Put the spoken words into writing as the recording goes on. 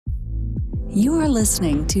You are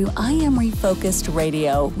listening to I Am Refocused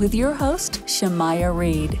Radio with your host, Shamaya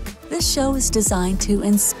Reed. This show is designed to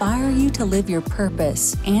inspire you to live your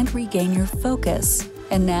purpose and regain your focus.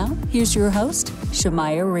 And now, here's your host,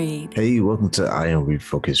 Shamaya Reed. Hey, welcome to I Am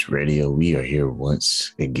Refocused Radio. We are here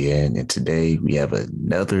once again, and today we have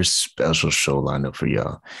another special show lined up for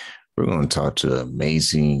y'all. We're going to talk to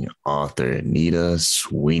amazing author Nita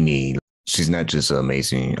Sweeney. She's not just an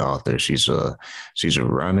amazing author. She's a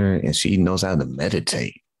runner, and she knows how to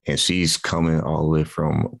meditate. And she's coming all the way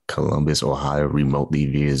from Columbus, Ohio, remotely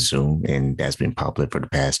via Zoom, and that's been popular for the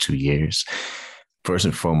past 2 years. First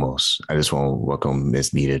and foremost, I just want to welcome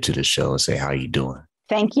Miss Nita to the show and say, how are you doing?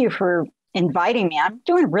 Thank you for inviting me. I'm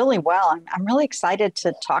doing really well. I'm really excited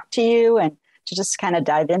to talk to you and to just kind of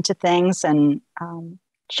dive into things and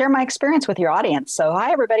share my experience with your audience. So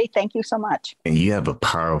hi, everybody. Thank you so much. And you have a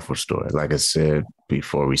powerful story. Like I said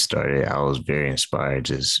before we started, I was very inspired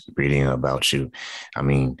just reading about you. I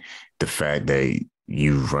mean, the fact that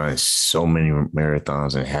you run so many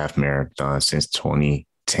marathons and half marathons since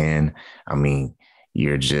 2010, I mean,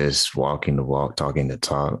 you're just walking the walk, talking the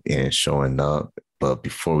talk, and showing up. But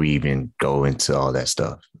before we even go into all that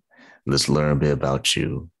stuff, let's learn a bit about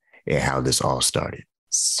you and how this all started.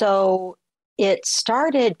 So it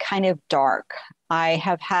started kind of dark. I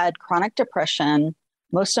have had chronic depression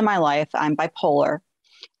most of my life. I'm bipolar,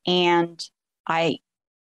 and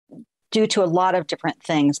due to a lot of different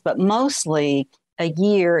things, but mostly a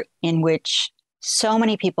year in which so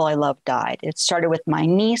many people I love died. It started with my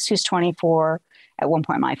niece, who's 24. At one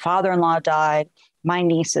point, my father-in-law died. My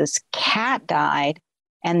niece's cat died.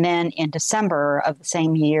 And then in December of the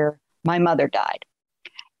same year, my mother died.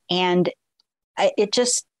 And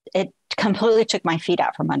it completely took my feet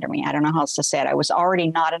out from under me. I don't know how else to say it. I was already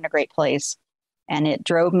not in a great place, and it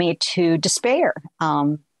drove me to despair.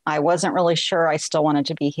 I wasn't really sure I still wanted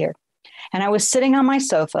to be here. And I was sitting on my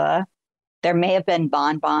sofa. There may have been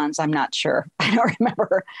bonbons. I'm not sure. I don't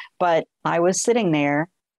remember. But I was sitting there,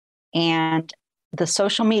 and the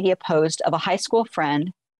social media post of a high school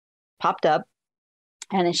friend popped up,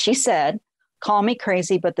 and she said, "Call me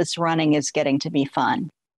crazy, but this running is getting to be fun."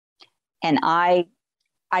 And I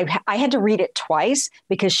had to read it twice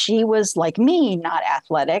because she was like me, not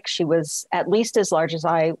athletic. She was at least as large as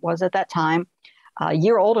I was at that time, a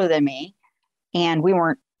year older than me. And we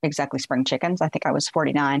weren't exactly spring chickens. I think I was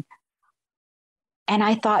 49. And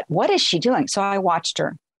I thought, what is she doing? So I watched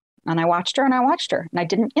her. And I watched her and I watched her. And I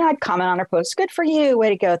didn't, I'd comment on her posts, good for you, way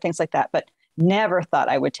to go, things like that. But never thought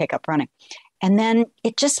I would take up running. And then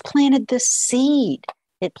it just planted this seed.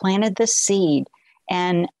 It planted this seed.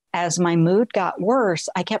 And as my mood got worse,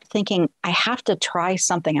 I kept thinking, I have to try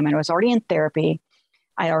something. I mean, I was already in therapy.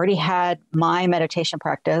 I already had my meditation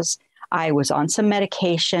practice. I was on some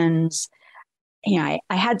medications. I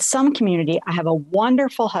had some community. I have a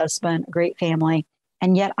wonderful husband, a great family.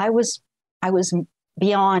 And yet I was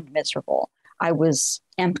beyond miserable. I was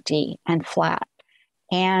empty and flat.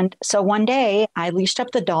 And so one day I leashed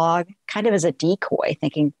up the dog kind of as a decoy,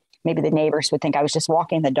 thinking maybe the neighbors would think I was just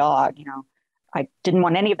walking the dog. I didn't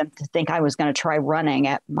want any of them to think I was going to try running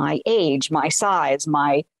at my age, my size,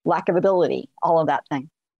 my lack of ability, all of that thing.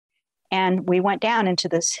 And we went down into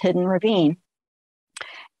this hidden ravine.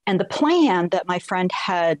 And the plan that my friend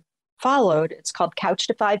had followed, it's called Couch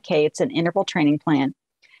to 5K. It's an interval training plan.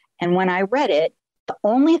 And when I read it, the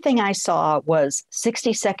only thing I saw was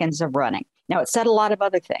 60 seconds of running. Now, it said a lot of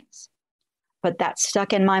other things, but that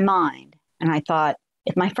stuck in my mind. And I thought,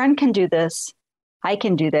 if my friend can do this, I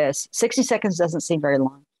can do this. 60 seconds doesn't seem very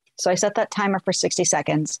long. So I set that timer for 60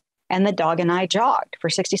 seconds, and the dog and I jogged for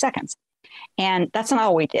 60 seconds. And that's not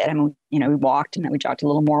all we did. I mean, we walked and then we jogged a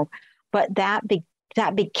little more, but that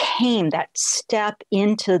became that step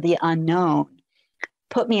into the unknown,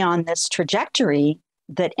 put me on this trajectory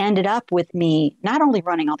that ended up with me not only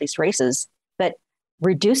running all these races, but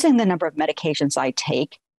reducing the number of medications I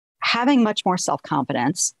take, having much more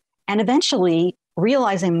self-confidence, and eventually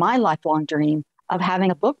realizing my lifelong dream of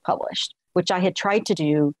having a book published, which I had tried to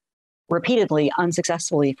do repeatedly,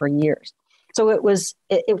 unsuccessfully for years. So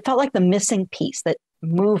it felt like the missing piece, that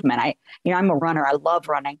movement. I'm a runner. I love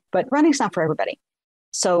running, but running's not for everybody.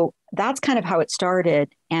 So that's kind of how it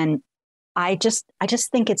started. And I just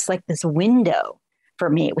think it's like this window for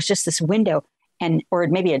me. It was just this window, or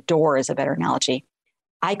maybe a door is a better analogy.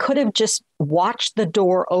 I could have just watched the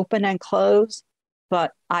door open and close,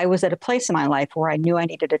 but I was at a place in my life where I knew I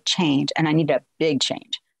needed a change, and I needed a big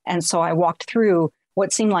change. And so I walked through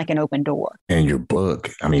what seemed like an open door. And your book,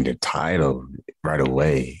 I mean, the title right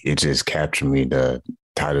away, it just captured me. The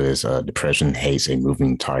title is Depression Hates a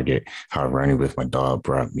Moving Target, How Running with My Dog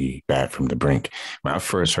Brought Me Back from the Brink. When I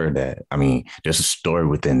first heard that, I mean, there's a story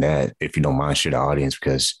within that, if you don't mind, share the audience,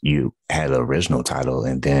 because you had an original title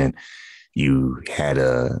and then you had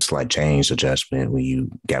a slight change adjustment when you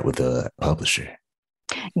got with the publisher.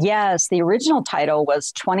 Yes, the original title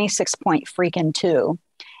was 26 Point Freakin' 2.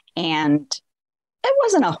 And it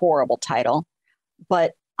wasn't a horrible title,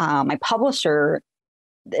 but my publisher,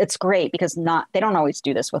 it's great because they don't always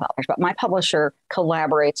do this with authors, but my publisher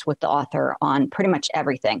collaborates with the author on pretty much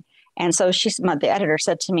everything. And so the editor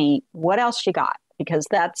said to me, what else you got? Because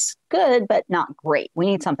that's good, but not great. We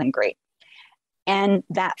need something great. And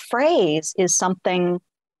that phrase is something,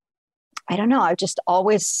 I don't know, I've just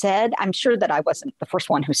always said. I'm sure that I wasn't the first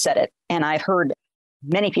one who said it. And I've heard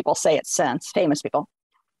many people say it since, famous people.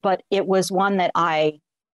 But it was one that I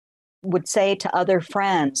would say to other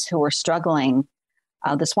friends who were struggling.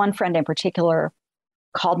 This one friend in particular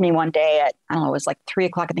called me one day at, I don't know, it was like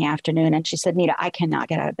 3:00 in the afternoon. And she said, Nita, I cannot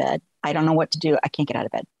get out of bed. I don't know what to do. I can't get out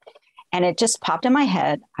of bed. And it just popped in my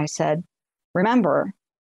head. I said, remember,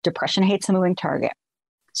 depression hates a moving target.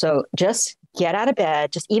 So just get out of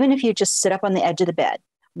bed. Just even if you just sit up on the edge of the bed,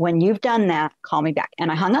 when you've done that, call me back.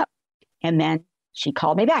 And I hung up. And then she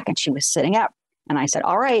called me back and she was sitting up. And I said,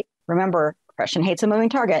 all right, remember, depression hates a moving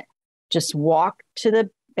target. Just walk to the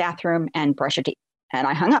bathroom and brush your teeth. And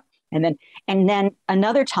I hung up. And then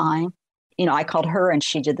another time, I called her and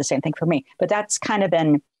she did the same thing for me. But that's kind of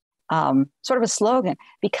been sort of a slogan,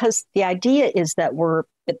 because the idea is that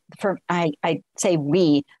I say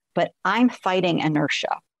we, but I'm fighting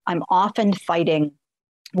inertia. I'm often fighting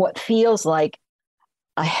what feels like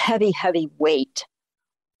a heavy, heavy weight,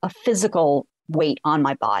 a physical weight on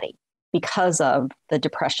my body because of the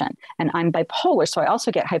depression. And I'm bipolar, so I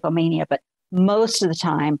also get hypomania, but most of the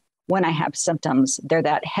time when I have symptoms, they're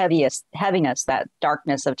that heaviness, that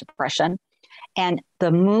darkness of depression. And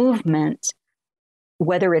the movement,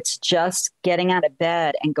 whether it's just getting out of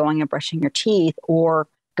bed and going and brushing your teeth, or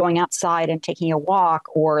going outside and taking a walk,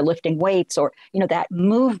 or lifting weights, or, that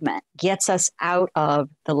movement gets us out of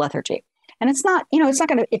the lethargy. And it's not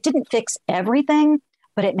going to, it didn't fix everything,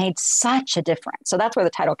 but it made such a difference. So that's where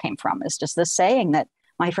the title came from. It's just this saying that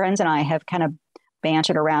my friends and I have kind of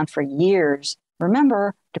bantered around for years.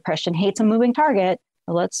 Remember, depression hates a moving target.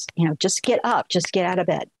 Let's, just get up, just get out of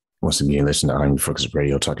bed. Once again, listen to I'm Focused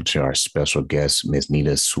Radio, talking to our special guest, Miss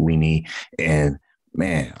Nita Sweeney. And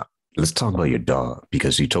man, let's talk about your dog,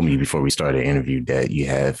 because you told me before we started the interview that you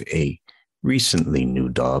have a recently new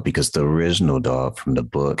dog, because the original dog from the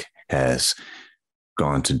book has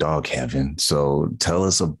gone to dog heaven. So tell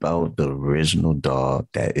us about the original dog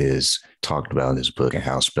that is talked about in this book and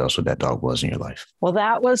how special that dog was in your life. Well,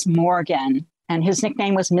 that was Morgan, and his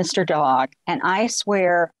nickname was Mr. Dog. And I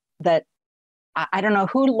swear that I don't know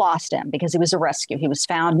who lost him, because he was a rescue. He was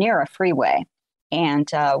found near a freeway, and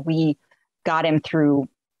we got him through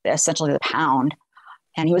essentially the pound.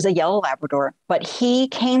 And he was a yellow Labrador, but he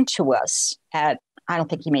came to us at, I don't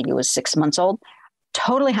think he was 6 months old,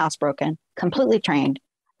 totally housebroken, completely trained.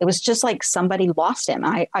 It was just like somebody lost him.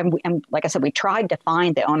 And like I said, we tried to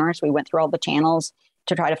find the owners. We went through all the channels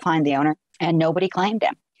to try to find the owner, and nobody claimed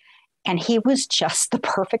him. And he was just the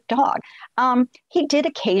perfect dog. He did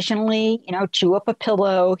occasionally, chew up a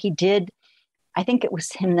pillow. He did, I think it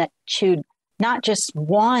was him that chewed not just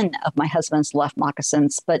one of my husband's left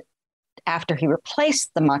moccasins, but after he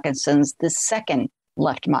replaced the moccasins, the second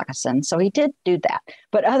left moccasin. So he did do that.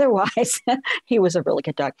 But otherwise, he was a really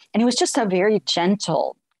good dog. And he was just a very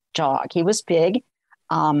gentle dog. He was big.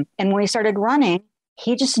 And when he started running,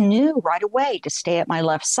 he just knew right away to stay at my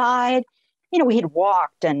left side. We had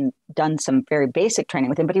walked and done some very basic training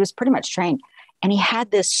with him, but he was pretty much trained. And he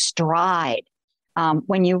had this stride.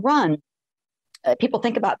 When you run, people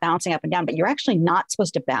think about bouncing up and down, but you're actually not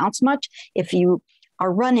supposed to bounce much. If you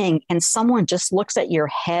are running and someone just looks at your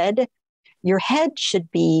head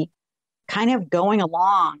should be kind of going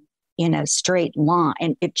along in a straight line,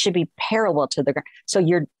 and it should be parallel to the ground. So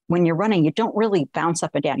when you're running, you don't really bounce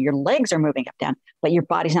up and down. Your legs are moving up and down, but your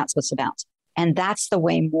body's not supposed to bounce. And that's the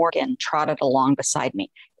way Morgan trotted along beside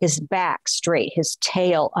me. His back straight, his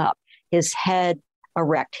tail up, his head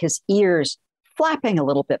erect, his ears flapping a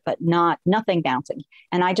little bit, but nothing bouncing.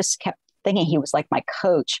 And I just kept thinking he was like my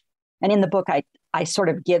coach. And in the book, I sort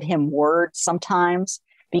of give him words sometimes,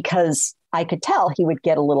 because I could tell he would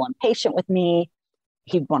get a little impatient with me.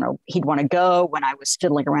 He'd want to go when I was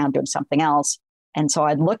fiddling around doing something else. And so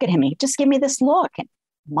I'd look at him, he'd just give me this look. And,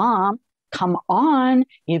 Mom, come on,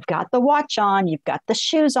 you've got the watch on, you've got the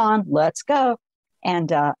shoes on, let's go.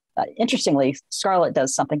 And interestingly, Scarlett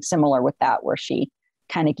does something similar with that, where she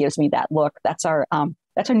kind of gives me that look. That's our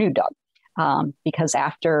That's our new dog. Because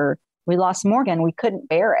after we lost Morgan, we couldn't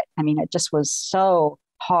bear it. I mean, it just was so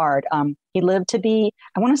hard. He lived to be,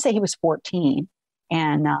 I want to say he was 14,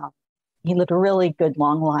 and he lived a really good,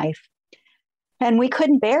 long life. And we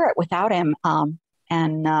couldn't bear it without him. I'll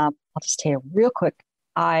just tell you real quick,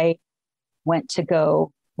 I went to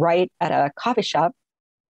go write at a coffee shop,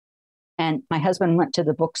 and my husband went to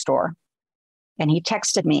the bookstore, and he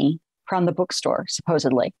texted me from the bookstore,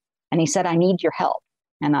 supposedly. And he said, I need your help.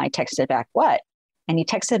 And I texted back, what? And he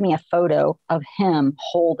texted me a photo of him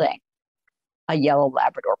holding a yellow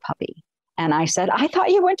Labrador puppy. And I said, I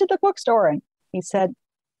thought you went to the bookstore. And he said,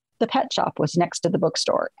 the pet shop was next to the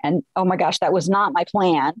bookstore. And oh my gosh, that was not my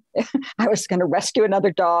plan. I was going to rescue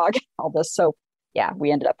another dog, all this. So yeah,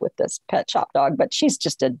 we ended up with this pet shop dog, but she's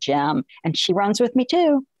just a gem. And she runs with me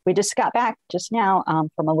too. We just got back just now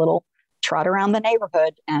from a little trot around the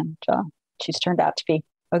neighborhood, and she's turned out to be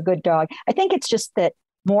a good dog. I think it's just that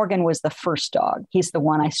Morgan was the first dog. He's the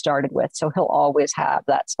one I started with. So he'll always have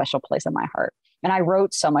that special place in my heart. And I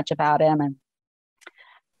wrote so much about him, and,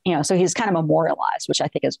 so he's kind of memorialized, which I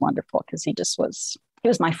think is wonderful, because he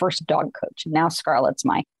was my first dog coach. And now Scarlett's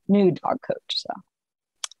my new dog coach.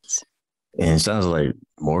 So. And it sounds like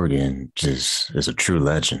Morgan just is a true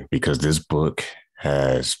legend, because this book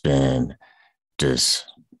has been, just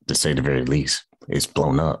to say the very least, it's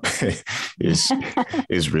blown up. it's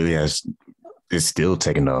really has. It's still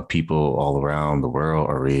taking off. People all around the world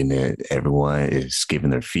are reading it. Everyone is giving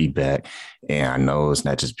their feedback. And I know it's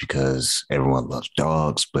not just because everyone loves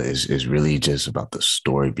dogs, but it's really just about the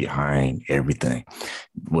story behind everything.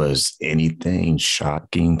 Was anything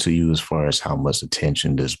shocking to you as far as how much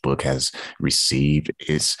attention this book has received?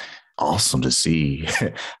 It's awesome to see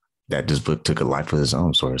that this book took a life of its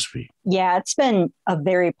own, so to speak. Yeah, it's been a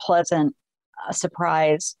very pleasant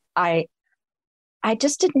surprise. I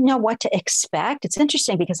just didn't know what to expect. It's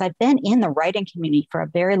interesting because I've been in the writing community for a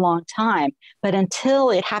very long time, but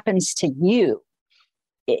until it happens to you,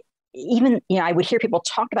 I would hear people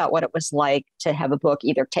talk about what it was like to have a book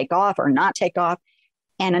either take off or not take off.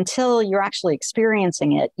 And until you're actually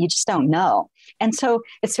experiencing it, you just don't know. And so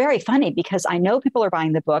it's very funny because I know people are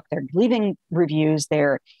buying the book, they're leaving reviews,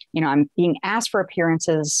 I'm being asked for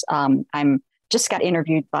appearances. I'm just got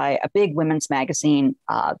interviewed by a big women's magazine.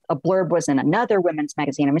 A blurb was in another women's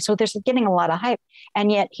magazine. I mean, so there's getting a lot of hype. And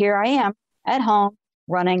yet here I am at home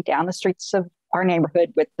running down the streets of our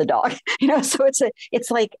neighborhood with the dog. So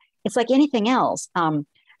it's like anything else.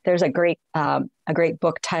 There's a great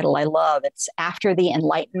book title I love. It's After the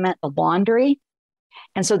Enlightenment, the Laundry.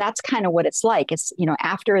 And so that's kind of what it's like. It's,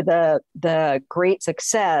 after the great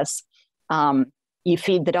success, you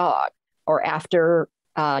feed the dog, or after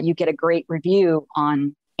you get a great review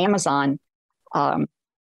on Amazon,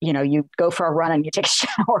 you go for a run and you take a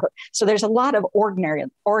shower. So there's a lot of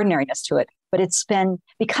ordinariness to it, but it's been,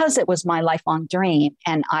 because it was my lifelong dream,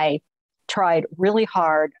 and I tried really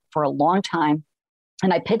hard for a long time,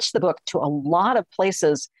 and I pitched the book to a lot of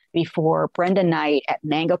places before Brenda Knight at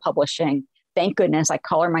Mango Publishing. Thank goodness, I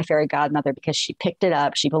call her my fairy godmother, because she picked it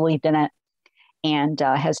up, she believed in it, and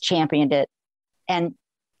has championed it. And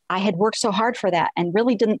I had worked so hard for that and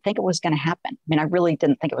really didn't think it was going to happen. I mean, I really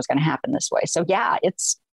didn't think it was going to happen this way. So yeah,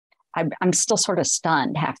 I'm still sort of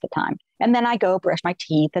stunned half the time. And then I go brush my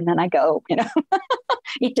teeth, and then I go,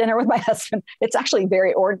 eat dinner with my husband. It's actually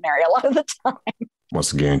very ordinary a lot of the time.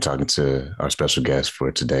 Once again, talking to our special guest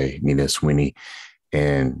for today, Nita Sweeney.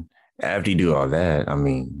 And after you do all that, I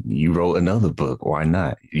mean, you wrote another book. Why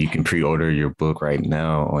not? You can pre-order your book right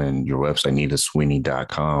now on your website,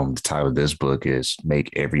 nitasweeney.com. The title of this book is Make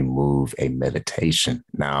Every Move a Meditation.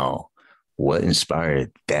 Now, what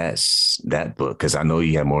inspired that book? Because I know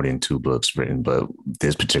you have more than 2 books written, but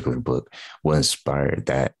this particular book, what inspired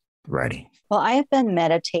that writing? Well, I have been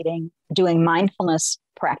meditating, doing mindfulness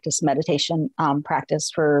meditation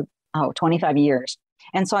practice for 25 years.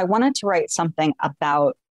 And so I wanted to write something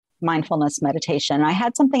about mindfulness meditation. I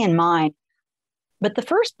had something in mind, but the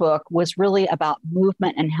first book was really about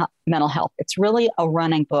movement and mental health. It's really a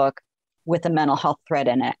running book with a mental health thread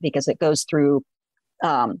in it, because it goes through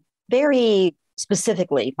very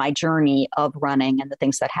specifically my journey of running and the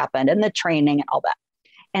things that happened and the training and all that.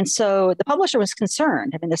 And so the publisher was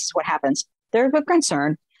concerned. I mean, this is what happens. They're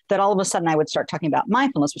concerned that all of a sudden I would start talking about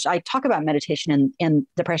mindfulness, which I talk about meditation in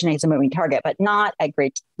Depression, AIDS, and Moving Target, but not at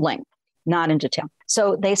great length, not in detail.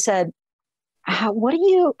 So they said, how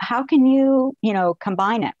can you,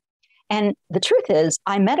 combine it? And the truth is,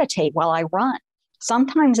 I meditate while I run.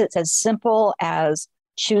 Sometimes it's as simple as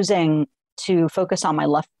choosing to focus on my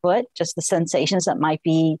left foot, just the sensations that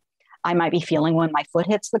I might be feeling when my foot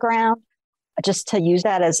hits the ground, just to use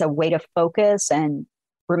that as a way to focus and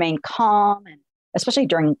remain calm. And especially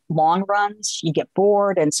during long runs, you get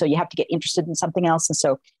bored. And so you have to get interested in something else. And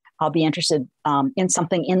so I'll be interested in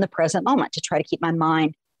something in the present moment to try to keep my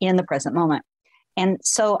mind in the present moment. And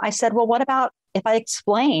so I said, well, what about if I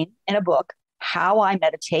explain in a book how I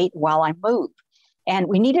meditate while I move? And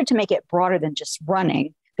we needed to make it broader than just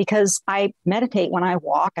running, because I meditate when I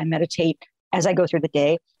walk, I meditate as I go through the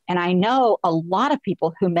day. And I know a lot of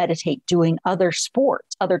people who meditate doing other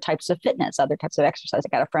sports, other types of fitness, other types of exercise. I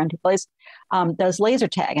got a friend who does laser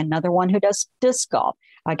tag, another one who does disc golf,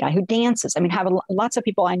 a guy who dances. I mean, have lots of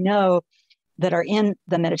people I know that are in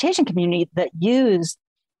the meditation community that use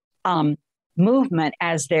movement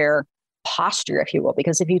as their posture, if you will.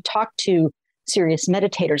 Because if you talk to serious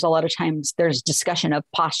meditators, a lot of times there's discussion of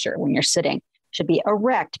posture when you're sitting. You should be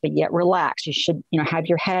erect, but yet relaxed. You should, have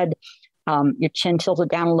your head, your chin tilted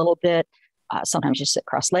down a little bit. Sometimes you sit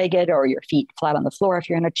cross-legged or your feet flat on the floor if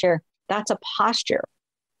you're in a chair. That's a posture.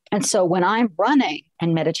 And so when I'm running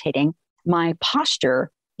and meditating, my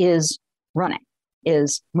posture is running,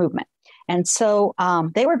 is movement. And so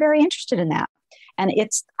they were very interested in that. And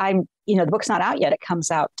the book's not out yet. It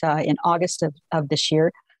comes out in August of this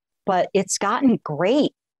year, but it's gotten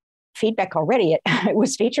great feedback already. It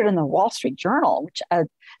was featured in the Wall Street Journal, which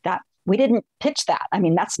that we didn't pitch that. I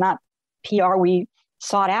mean, that's not PR we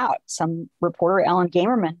sought out. Some reporter, Ellen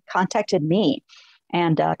Gamerman, contacted me,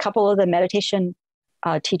 and a couple of the meditation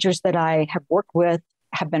teachers that I have worked with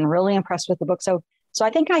have been really impressed with the book. So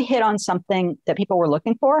I think I hit on something that people were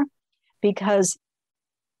looking for, because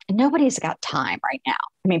nobody's got time right now.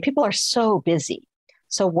 I mean, people are so busy.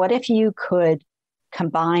 So what if you could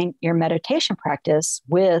combine your meditation practice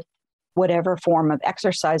with whatever form of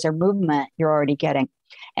exercise or movement you're already getting?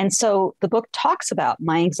 And so the book talks about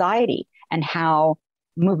my anxiety and how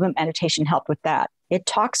movement meditation helped with that. It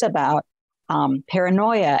talks about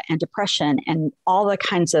paranoia and depression and all the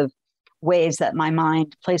kinds of ways that my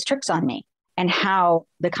mind plays tricks on me, and how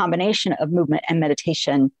the combination of movement and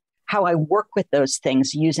meditation, how I work with those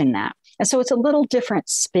things using that. And so it's a little different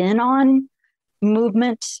spin on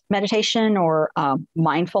movement meditation or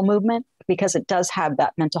mindful movement, because it does have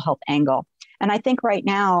that mental health angle. And I think right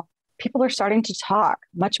now, people are starting to talk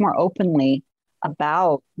much more openly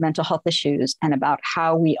about mental health issues and about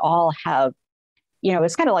how we all have,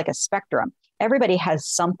 it's kind of like a spectrum. Everybody has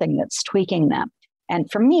something that's tweaking them. And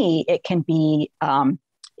for me, it can be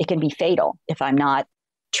fatal if I'm not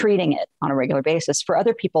treating it on a regular basis. For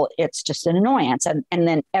other people, it's just an annoyance, and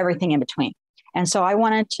then everything in between. And so I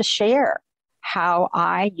wanted to share how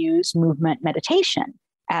I use movement meditation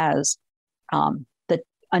as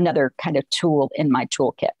another kind of tool in my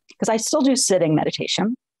toolkit, because I still do sitting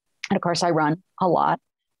meditation. And of course, I run a lot,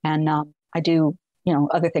 and I do,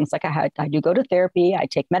 other things like I do go to therapy. I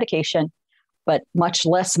take medication, but much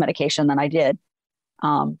less medication than I did.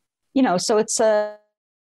 So it's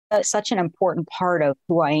such an important part of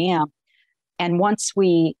who I am. And once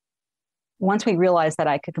we realized that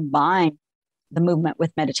I could combine the movement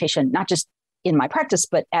with meditation, not just in my practice,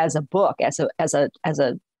 but as a book, as a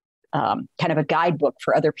kind of a guidebook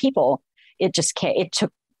for other people, it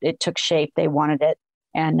took shape. They wanted it,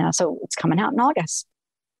 and so it's coming out in August.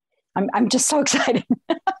 I'm just so excited.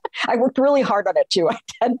 I worked really hard on it too.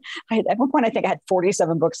 At one point, I think I had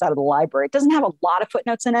 47 books out of the library. It doesn't have a lot of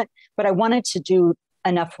footnotes in it, but I wanted to do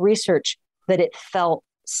enough research that it felt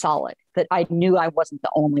solid, that I knew I wasn't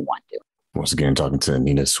the only one doing. Once again, talking to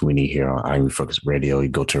Nita Sweeney here on I Am Refocused Radio. You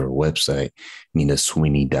go to her website,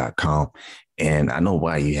 nitasweeney.com. And I know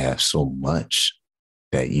why you have so much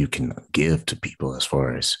that you can give to people as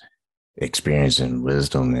far as experience and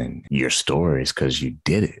wisdom and your stories, because you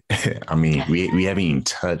did it. I mean, we haven't even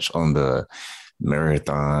touched on the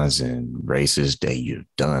marathons and races that you've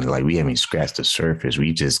done. Like, we haven't scratched the surface.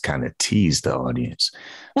 We just kind of teased the audience.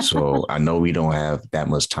 So I know we don't have that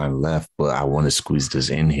much time left, but I want to squeeze this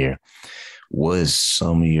in here. What is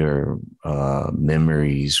some of your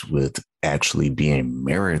memories with actually being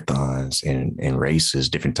marathons and races,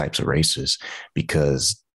 different types of races?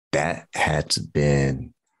 Because that had to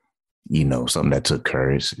been, something that took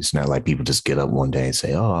courage. It's not like people just get up one day and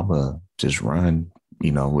say, oh, I'm going to just run,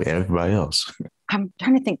 with everybody else. I'm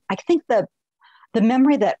trying to think. I think the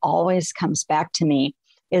memory that always comes back to me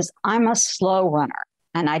is I'm a slow runner,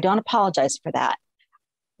 and I don't apologize for that.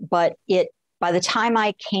 But by the time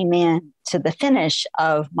I came in to the finish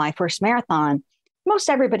of my first marathon, most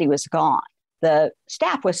everybody was gone. The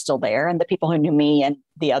staff was still there, and the people who knew me and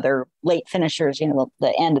the other late finishers,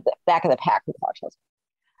 the end of the back of the pack.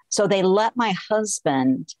 So they let my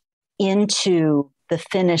husband into the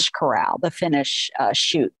finish corral, the finish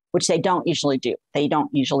chute, which they don't usually do. They don't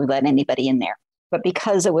usually let anybody in there. But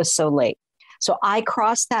because it was so late. So I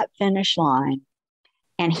crossed that finish line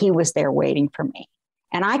and he was there waiting for me.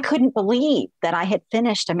 And I couldn't believe that I had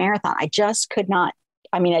finished a marathon. I just could not.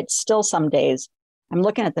 I mean, it's still some days, I'm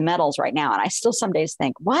looking at the medals right now, and I still some days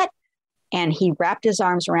think, what? And he wrapped his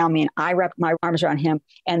arms around me and I wrapped my arms around him.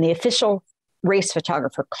 And the official race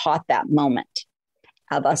photographer caught that moment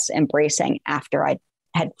of us embracing after I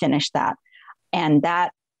had finished that. And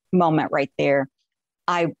that moment right there,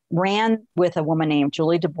 I ran with a woman named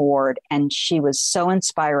Julie DeBoard, and she was so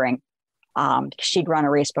inspiring. She'd run a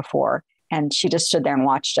race before, and she just stood there and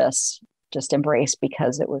watched us just embrace,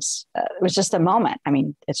 because it was just a moment. I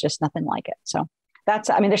mean, it's just nothing like it. So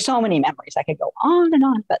there's so many memories. I could go on and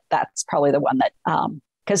on, but that's probably the one that,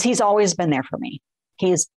 because he's always been there for me.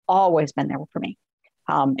 He's always been there for me.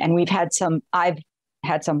 And I've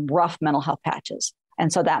had some rough mental health patches.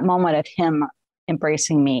 And so that moment of him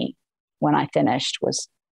embracing me when I finished was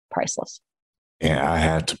priceless. Yeah, I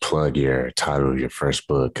had to plug your title of your first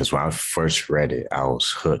book, because when I first read it, I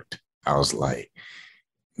was hooked. I was like,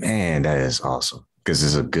 man, that is awesome, because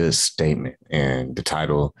it's a good statement. And the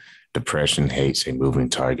title, Depression Hates a Moving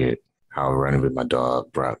Target, How Running with My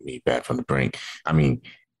Dog Brought Me Back from the Brink. I mean,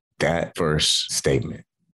 that first statement,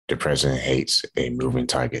 Depression Hates a Moving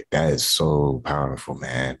Target, that is so powerful,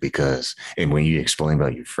 man, because, and when you explain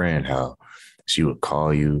about your friend, how she would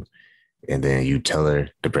call you and then you tell her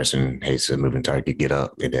depression hates a moving target, get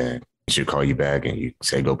up, and then she'll call you back and you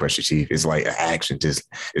say, go brush your teeth. It's like an action.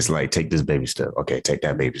 It's like, take this baby step. Okay, take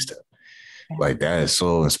that baby step. Like, that is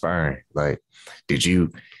so inspiring. Like, did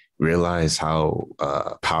you realize how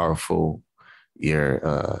powerful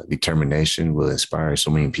your determination will inspire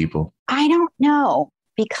so many people? I don't know,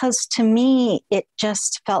 because to me, it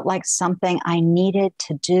just felt like something I needed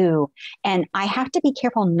to do. And I have to be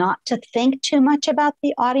careful not to think too much about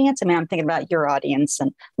the audience. I mean, I'm thinking about your audience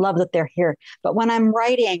and love that they're here. But when I'm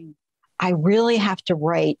writing, I really have to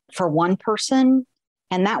write for one person.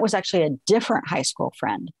 And that was actually a different high school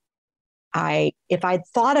friend. If I'd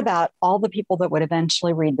thought about all the people that would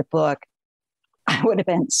eventually read the book, I would have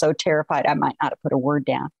been so terrified I might not have put a word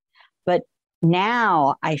down. But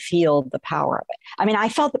now I feel the power of it. I mean, I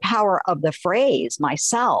felt the power of the phrase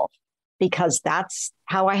myself, because that's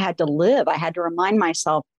how I had to live. I had to remind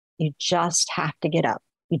myself, you just have to get up.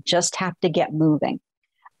 You just have to get moving,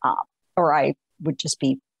 or I would just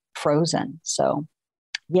be frozen. So,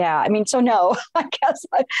 yeah, I mean, so no, I guess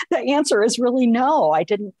the answer is really no. I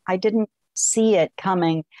didn't see it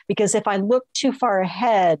coming, because if I look too far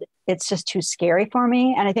ahead, it's just too scary for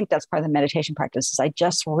me. And I think that's part of the meditation practice, is I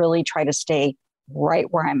just really try to stay right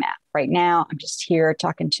where I'm at right now. I'm just here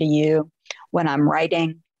talking to you. When I'm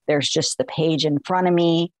writing, there's just the page in front of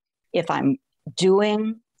me. If I'm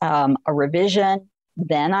doing a revision,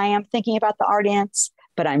 then I am thinking about the audience,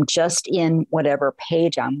 but I'm just in whatever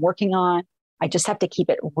page I'm working on. I just have to keep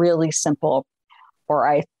it really simple, or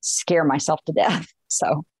I scare myself to death.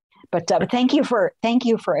 So, but thank you for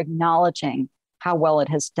acknowledging how well it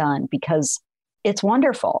has done, because it's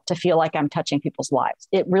wonderful to feel like I'm touching people's lives.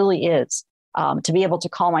 It really is, to be able to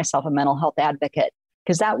call myself a mental health advocate,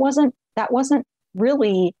 because that wasn't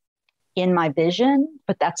really in my vision,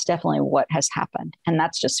 but that's definitely what has happened. And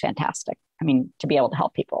that's just fantastic. I mean, to be able to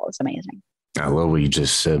help people is amazing. I love what you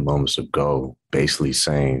just said moments ago, basically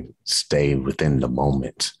saying stay within the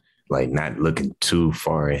moment, like not looking too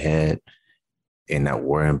far ahead and not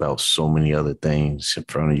worrying about so many other things in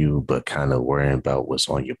front of you, but kind of worrying about what's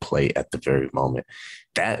on your plate at the very moment.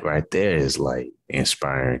 That right there is like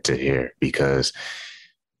inspiring to hear, because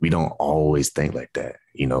we don't always think like that.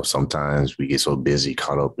 You know, sometimes we get so busy,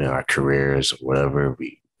 caught up in our careers or whatever.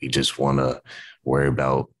 We just want to worry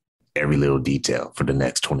about every little detail for the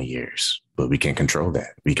next 20 years, but we can't control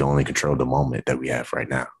that. We can only control the moment that we have right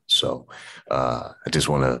now. So I just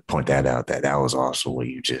want to point that out, that was awesome what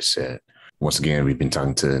you just said. Once again, we've been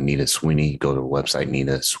talking to Nita Sweeney. Go to the website,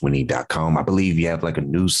 nitasweeney.com. I believe you have like a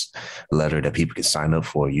newsletter that people can sign up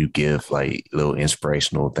for. You give like little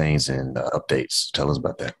inspirational things and updates. Tell us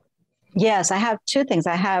about that. Yes, I have two things.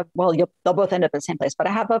 They'll both end up in the same place, but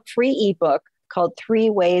I have a free ebook called 3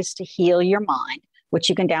 Ways to Heal Your Mind, which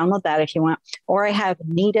you can download that if you want. Or I have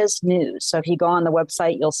Nita's News. So if you go on the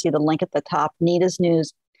website, you'll see the link at the top, Nita's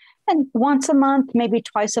News. And once a month, maybe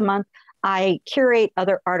twice a month, I curate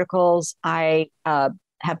other articles. I have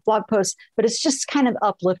blog posts, but it's just kind of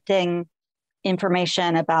uplifting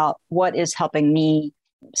information about what is helping me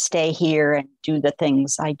stay here and do the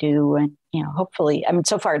things I do. And, hopefully, I mean,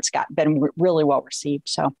 so far it's been really well received.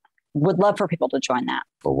 So would love for people to join that.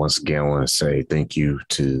 But once again, I want to say thank you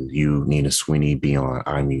to you, Nita Sweeney, being on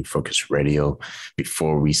I'm Focus Radio.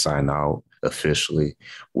 Before we sign out officially,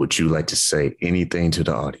 would you like to say anything to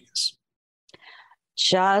the audience?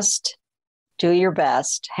 just do your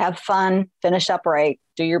best, have fun, finish up right,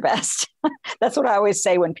 do your best. That's what I always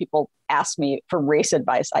say when people ask me for race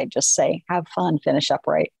advice. I just say, have fun, finish up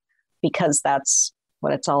right, because that's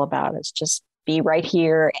what it's all about. It's just be right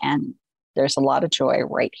here. And there's a lot of joy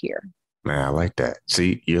right here. Man, I like that.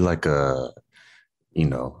 See, you're like a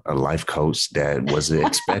life coach that wasn't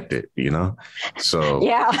expected, So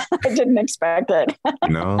yeah, I didn't expect it.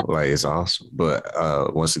 Like it's awesome.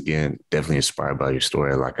 But once again, definitely inspired by your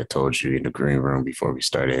story. Like I told you in the green room before we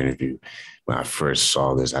started the interview, when I first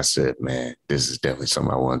saw this, I said, man, this is definitely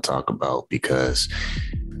something I want to talk about, because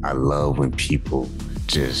I love when people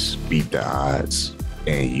just beat the odds.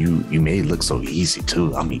 And you made it look so easy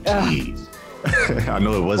too. I mean, geez. I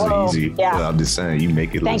know it wasn't easy, but I'm just saying you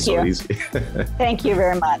make it look so easy. Thank you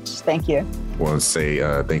very much. Thank you. I want to say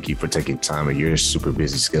thank you for taking time of your super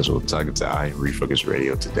busy schedule talking to I Am Refocus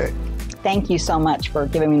Radio today. Thank you so much for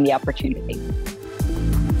giving me the opportunity.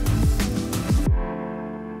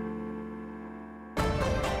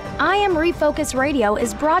 I Am Refocus Radio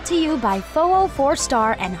is brought to you by Foo 4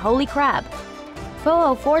 Star and Holy Crab.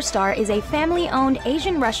 Foo 4 Star is a family-owned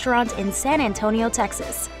Asian restaurant in San Antonio,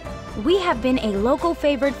 Texas. We have been a local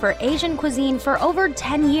favorite for Asian cuisine for over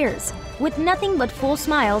 10 years. With nothing but full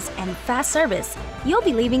smiles and fast service, you'll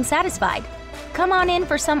be leaving satisfied. Come on in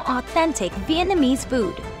for some authentic Vietnamese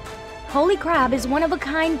food. Holy Crab is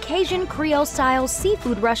one-of-a-kind Cajun Creole-style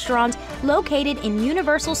seafood restaurant located in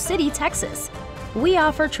Universal City, Texas. We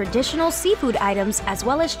offer traditional seafood items as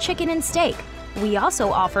well as chicken and steak. We also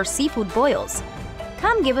offer seafood boils.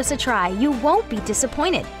 Come give us a try. You won't be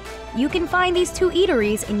disappointed. You can find these two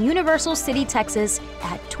eateries in Universal City, Texas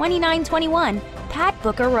at 2921 Pat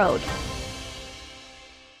Booker Road.